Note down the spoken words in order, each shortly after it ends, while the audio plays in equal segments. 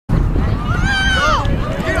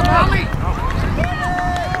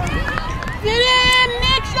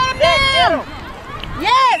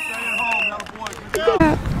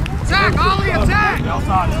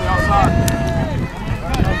outside. Stay outside.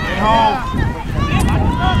 Stay home.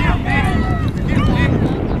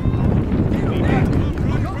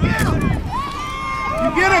 You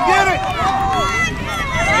get it, get it.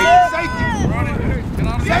 Safety.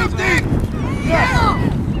 Safety. Yes.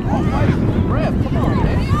 Come on,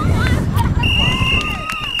 man.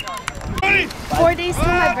 4 days to my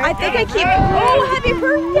birthday. I think I keep. Oh, happy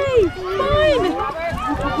birthday!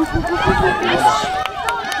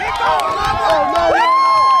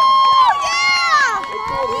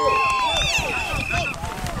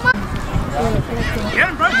 Fine. Get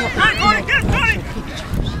him, bro. Get him, Cody. Get him, Cody.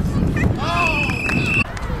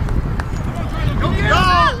 Go,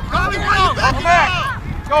 Cody, go. Come back.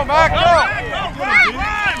 Go, Mac. Go.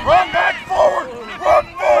 Run back forward. Run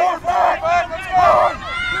forward, Mac. Let's go.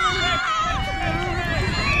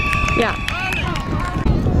 Yeah.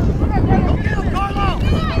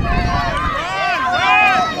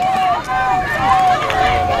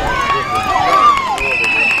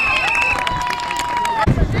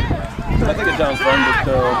 I think it sounds fun,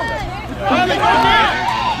 but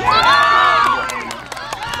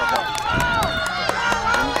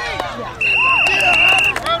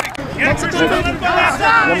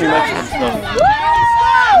Mexican stuff.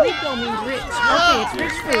 Rico means rich. Okay, it's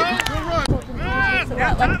rich fruit. So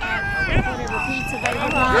what, like whatever pizza they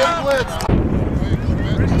want.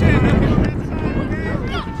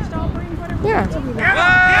 Yeah.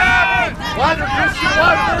 Wider, Christian,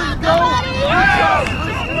 wider. There you go.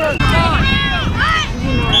 Good job, Christian.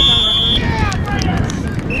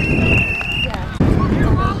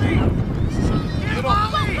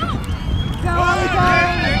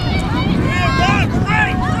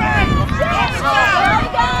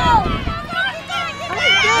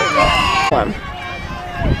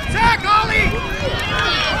 Zach, Ollie!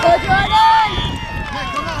 Go, Jordan!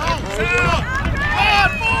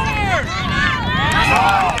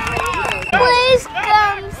 Please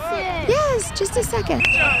come sit. Yes, just a second.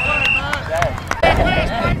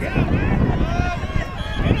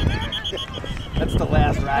 That's the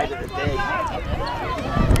last ride of the day.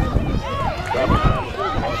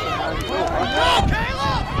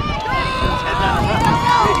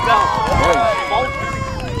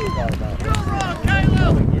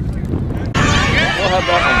 We'll have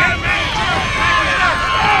that one.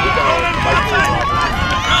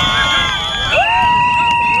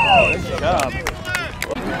 Oh, good job.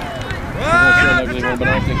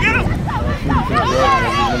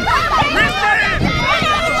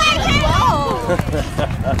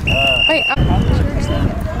 Wait,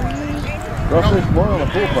 Roughly more on a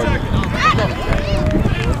pool party.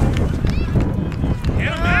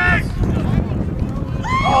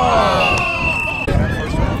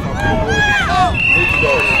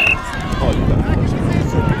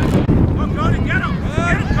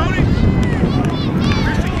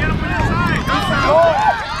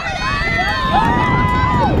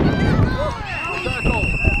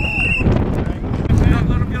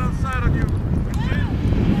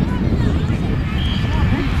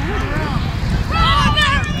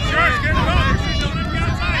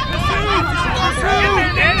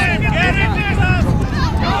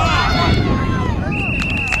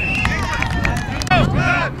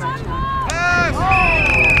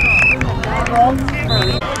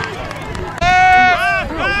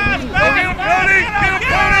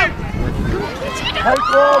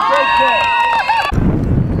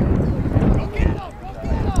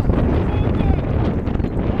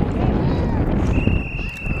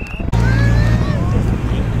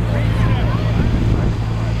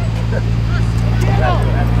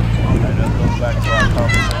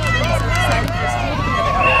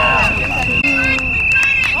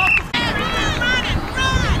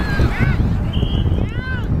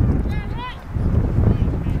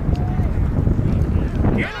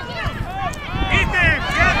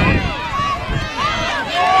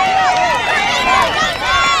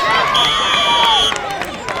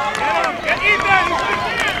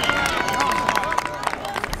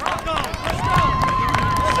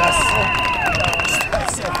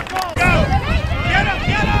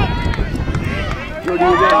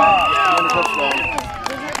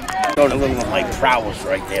 A little of my prowess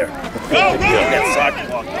right there. Go, that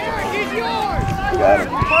sidewalk. Got it.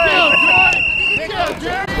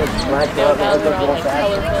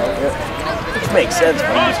 Which makes sense,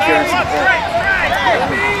 but I'm just curious.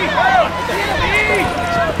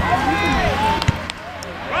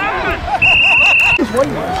 Run,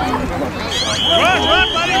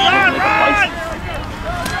 buddy, run! Go,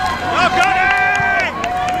 Cody!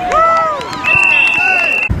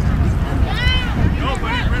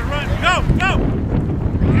 Go!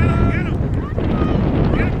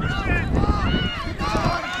 Get him!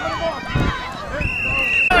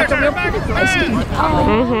 real pretty place.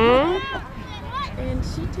 Mm-hmm. And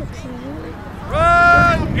she took some really.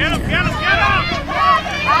 Run! Get him! Get him! Get him!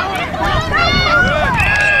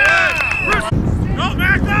 Good. Go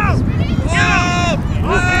back now! Get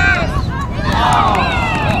him!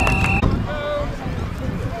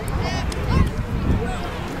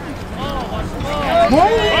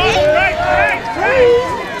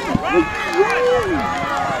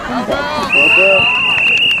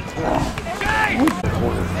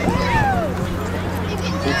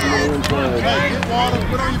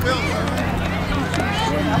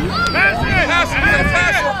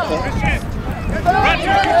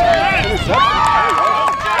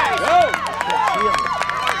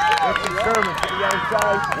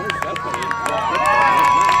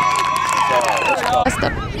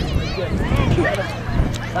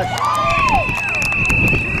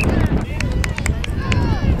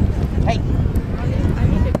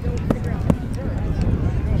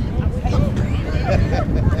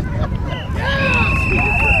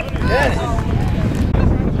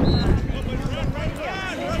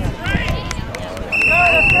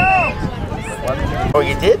 Oh,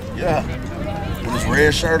 you did? Yeah. With his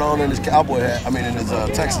red shirt on and his cowboy hat. I mean, in his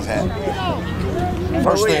Texas hat.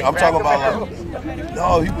 First thing I'm talking about, like,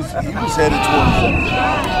 no, he was headed towards.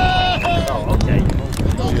 Oh, okay.